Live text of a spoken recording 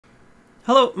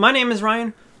Hello, my name is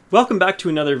Ryan. Welcome back to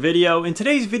another video. In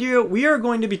today's video, we are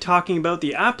going to be talking about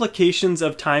the applications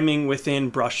of timing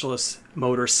within brushless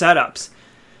motor setups.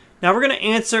 Now we're going to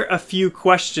answer a few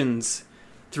questions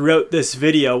throughout this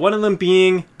video. One of them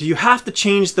being, do you have to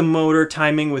change the motor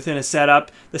timing within a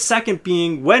setup? The second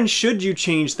being, when should you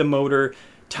change the motor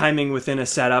timing within a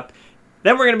setup?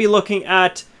 Then we're going to be looking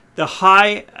at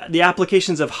the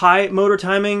applications of high motor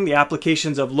timing, the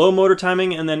applications of low motor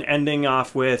timing, and then ending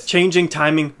off with changing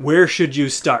timing. Where should you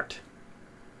start?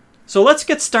 So let's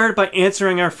get started by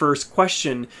answering our first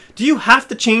question. Do you have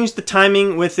to change the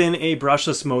timing within a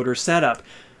brushless motor setup?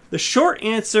 The short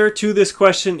answer to this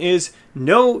question is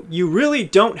no, you really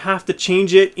don't have to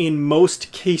change it in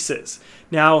most cases.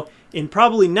 Now, in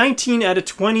probably 19 out of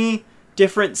 20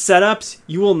 different setups,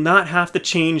 you will not have to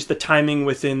change the timing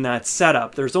within that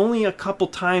setup. There's only a couple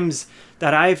times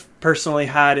that I've personally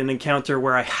had an encounter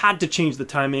where I had to change the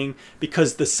timing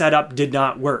because the setup did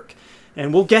not work.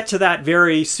 And we'll get to that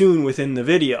very soon within the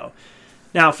video.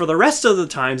 Now, for the rest of the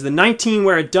times, the 19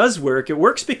 where it does work, it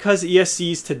works because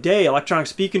ESCs today, electronic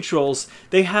speed controls,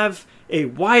 they have a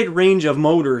wide range of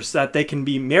motors that they can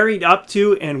be married up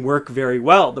to and work very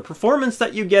well. The performance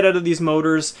that you get out of these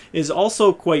motors is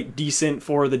also quite decent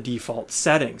for the default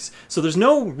settings. So there's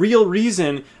no real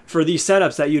reason for these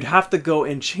setups that you'd have to go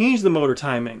and change the motor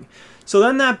timing. So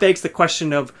then that begs the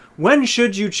question of, when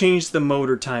should you change the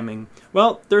motor timing?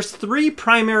 Well, there's three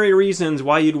primary reasons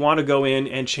why you'd want to go in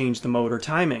and change the motor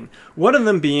timing. One of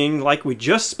them being, like we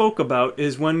just spoke about,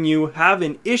 is when you have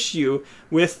an issue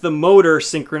with the motor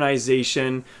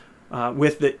synchronization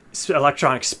with the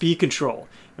electronic speed control.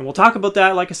 And we'll talk about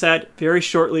that, like I said, very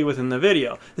shortly within the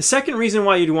video. The second reason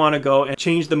why you'd want to go and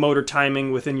change the motor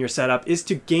timing within your setup is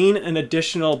to gain an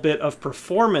additional bit of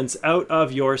performance out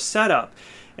of your setup.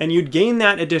 And you'd gain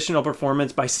that additional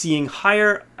performance by seeing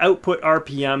higher output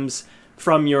RPMs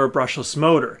from your brushless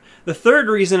motor. The third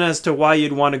reason as to why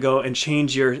you'd want to go and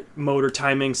change your motor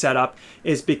timing setup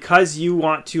is because you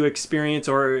want to experience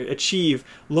or achieve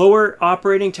lower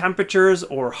operating temperatures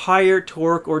or higher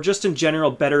torque, or just in general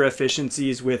better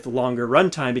efficiencies with longer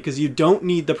runtime, because you don't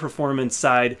need the performance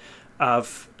side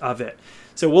of it.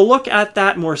 So we'll look at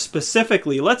that more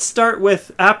specifically. Let's start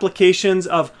with applications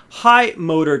of high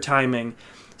motor timing.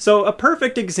 So a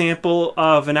perfect example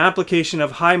of an application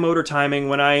of high motor timing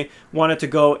when I wanted to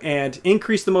go and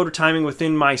increase the motor timing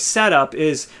within my setup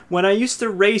is when I used to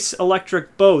race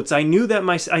electric boats. I knew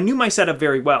my setup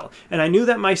very well, and I knew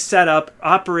that my setup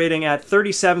operating at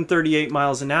 37, 38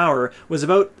 miles an hour was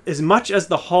about as much as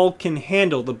the hull can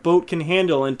handle, the boat can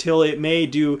handle, until it may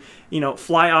do,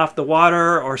 fly off the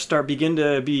water or begin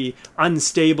to be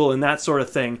unstable and that sort of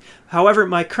thing. However,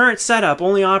 my current setup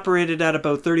only operated at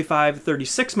about 35,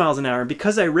 36 miles an hour. And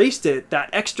because I raced it, that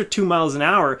extra 2 miles an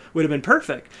hour would have been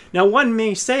perfect. Now, one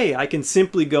may say I can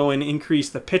simply go and increase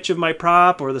the pitch of my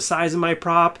prop or the size of my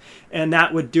prop, and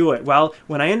that would do it. Well,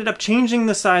 when I ended up changing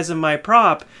the size of my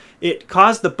prop, it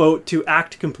caused the boat to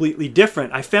act completely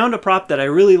different. I found a prop that I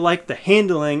really liked the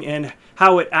handling and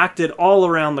how it acted all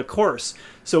around the course.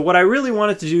 So what I really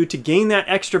wanted to do to gain that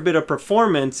extra bit of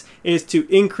performance is to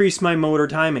increase my motor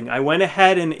timing. I went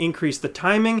ahead and increased the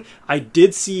timing. I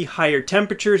did see higher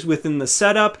temperatures within the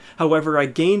setup. However, I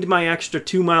gained my extra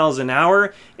 2 miles an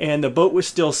hour and the boat was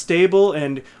still stable,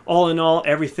 and all in all,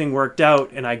 everything worked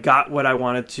out and I got what I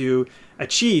wanted to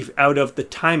achieve out of the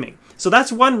timing. So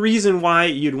that's one reason why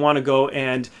you'd want to go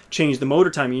and change the motor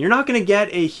timing. You're not going to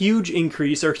get a huge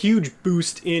increase or huge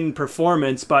boost in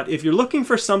performance, but if you're looking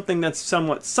for something that's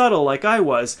somewhat subtle like I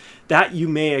was, that you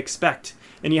may expect.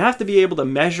 And you have to be able to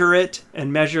measure it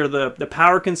and measure the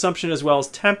power consumption as well as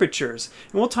temperatures.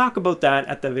 And we'll talk about that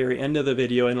at the very end of the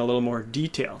video in a little more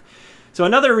detail. So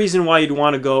another reason why you'd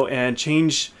want to go and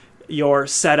change your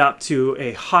setup to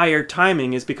a higher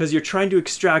timing is because you're trying to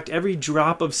extract every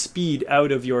drop of speed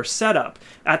out of your setup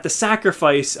at the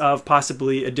sacrifice of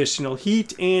possibly additional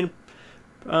heat and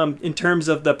in terms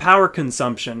of the power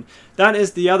consumption. That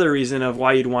is the other reason of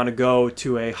why you'd want to go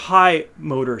to a high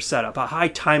motor setup, a high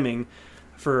timing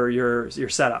for your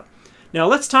setup. Now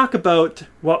let's talk about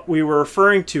what we were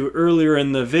referring to earlier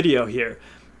in the video here.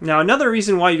 Now another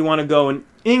reason why you'd want to go and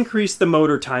increase the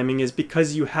motor timing is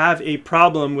because you have a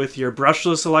problem with your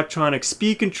brushless electronic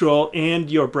speed control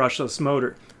and your brushless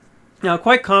motor. Now,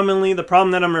 quite commonly, the problem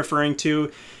that I'm referring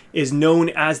to is known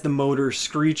as the motor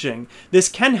screeching. This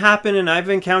can happen, and I've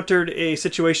encountered a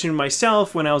situation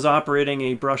myself when I was operating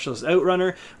a brushless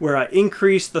outrunner where I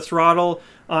increased the throttle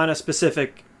on a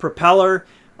specific propeller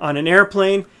on an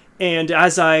airplane, And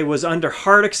as I was under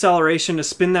hard acceleration to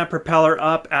spin that propeller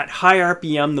up at high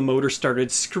RPM, the motor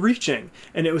started screeching.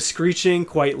 And it was screeching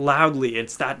quite loudly.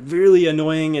 It's that really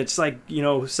annoying. It's like, you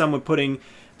know, someone putting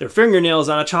their fingernails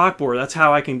on a chalkboard. That's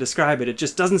how I can describe it. It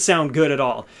just doesn't sound good at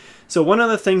all. So one of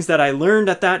the things that I learned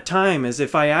at that time is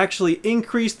if I actually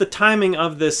increase the timing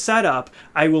of this setup,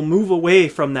 I will move away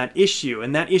from that issue.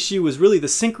 And that issue was really the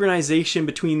synchronization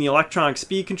between the electronic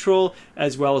speed control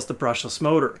as well as the brushless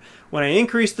motor. When I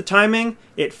increased the timing,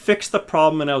 it fixed the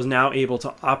problem and I was now able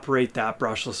to operate that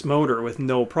brushless motor with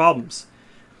no problems.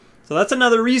 So that's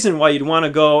another reason why you'd want to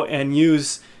go and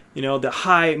use, you know, the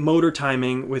high motor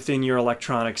timing within your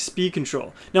electronic speed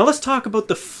control. Now let's talk about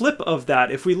the flip of that.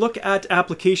 If we look at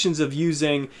applications of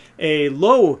using a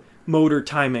low motor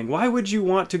timing, why would you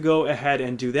want to go ahead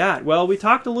and do that? Well, we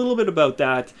talked a little bit about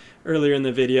that earlier in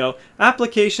the video.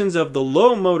 Applications of the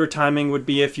low motor timing would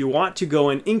be if you want to go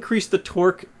and increase the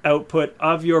torque output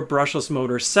of your brushless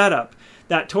motor setup.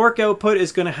 That torque output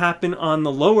is going to happen on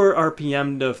the lower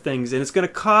RPM of things, and it's going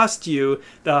to cost you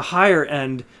the higher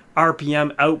end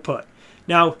RPM output.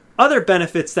 Now, other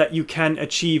benefits that you can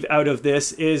achieve out of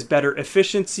this is better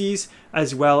efficiencies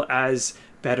as well as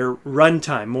better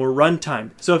runtime, more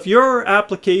runtime. So if your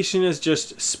application is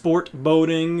just sport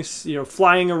boating, you know,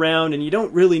 flying around, and you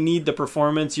don't really need the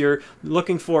performance, you're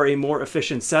looking for a more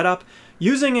efficient setup,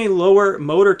 using a lower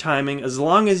motor timing, as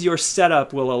long as your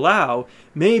setup will allow,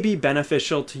 may be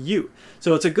beneficial to you.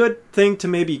 So it's a good thing to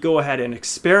maybe go ahead and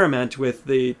experiment with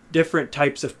the different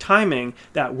types of timing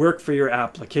that work for your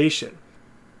application.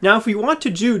 Now, if we want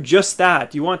to do just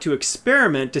that, you want to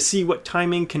experiment to see what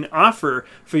timing can offer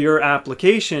for your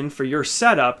application, for your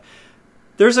setup,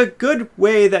 there's a good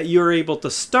way that you're able to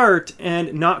start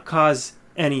and not cause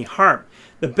any harm.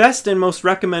 The best and most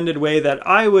recommended way that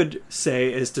I would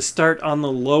say is to start on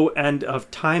the low end of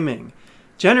timing.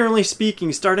 Generally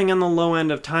speaking, starting on the low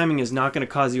end of timing is not going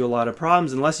to cause you a lot of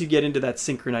problems unless you get into that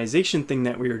synchronization thing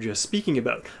that we were just speaking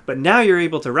about. But now you're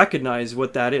able to recognize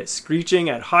what that is. Screeching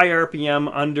at high RPM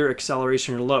under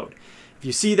acceleration or load. If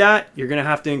you see that, you're going to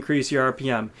have to increase your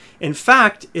RPM. In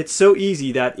fact, it's so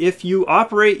easy that if you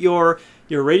operate your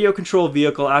radio control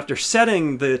vehicle after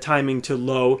setting the timing to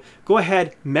low, go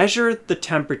ahead, measure the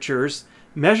temperatures,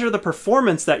 measure the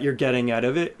performance that you're getting out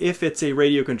of it. If it's a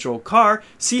radio controlled car,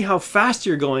 see how fast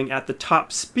you're going at the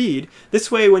top speed. This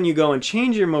way, when you go and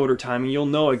change your motor timing, you'll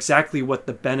know exactly what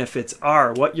the benefits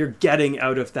are, what you're getting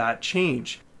out of that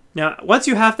change. Now, once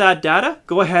you have that data,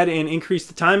 go ahead and increase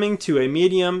the timing to a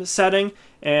medium setting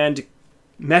and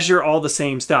measure all the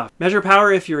same stuff. Measure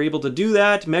power if you're able to do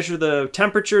that, measure the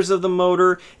temperatures of the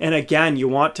motor, and again, you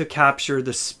want to capture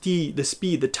the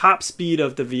the top speed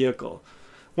of the vehicle.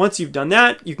 Once you've done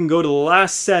that, you can go to the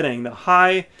last setting, the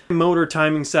high motor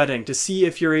timing setting, to see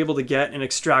if you're able to get and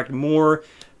extract more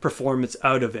performance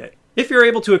out of it. If you're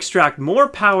able to extract more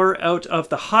power out of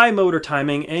the high motor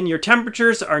timing and your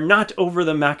temperatures are not over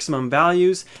the maximum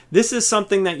values, this is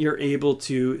something that you're able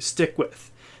to stick with.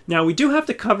 Now, we do have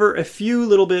to cover a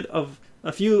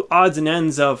few odds and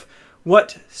ends of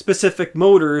what specific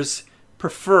motors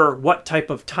prefer what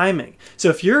type of timing. So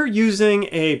if you're using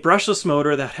a brushless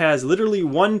motor that has literally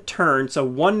one turn, so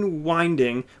one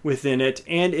winding within it,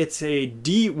 and it's a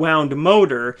de-wound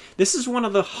motor, this is one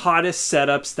of the hottest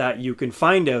setups that you can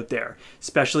find out there,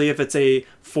 especially if it's a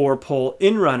 4-pole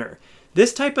in-runner.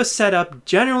 This type of setup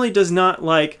generally does not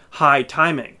like high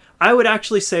timing. I would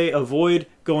actually say avoid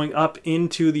going up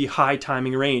into the high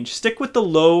timing range. Stick with the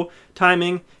low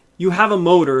timing. You have a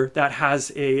motor that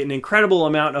has an incredible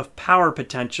amount of power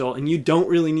potential, and you don't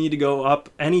really need to go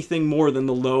up anything more than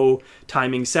the low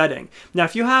timing setting. Now,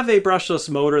 if you have a brushless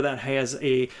motor that has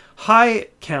a high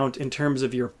count in terms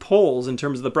of your poles, in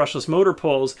terms of the brushless motor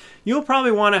poles, you'll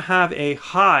probably want to have a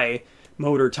high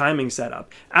motor timing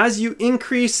setup. As you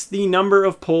increase the number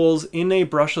of poles in a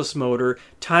brushless motor,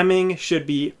 timing should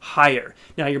be higher.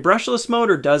 Now, your brushless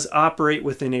motor does operate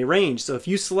within a range. So if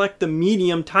you select the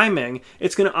medium timing,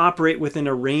 it's going to operate within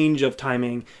a range of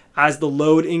timing. As the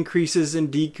load increases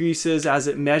and decreases, as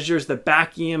it measures the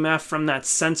back EMF from that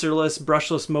sensorless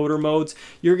brushless motor modes,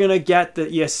 you're going to get the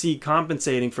ESC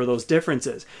compensating for those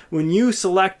differences. When you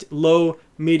select low,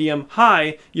 medium,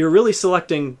 high, you're really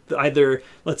selecting either,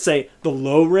 let's say, the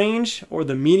low range or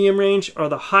the medium range or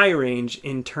the high range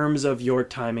in terms of your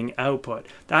timing output.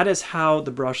 That is how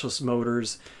the brushless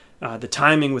motors, the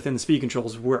timing within the speed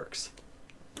controls works.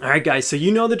 All right, guys, so you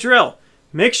know the drill.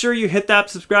 Make sure you hit that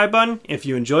subscribe button if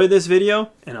you enjoyed this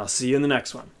video, and I'll see you in the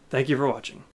next one. Thank you for watching.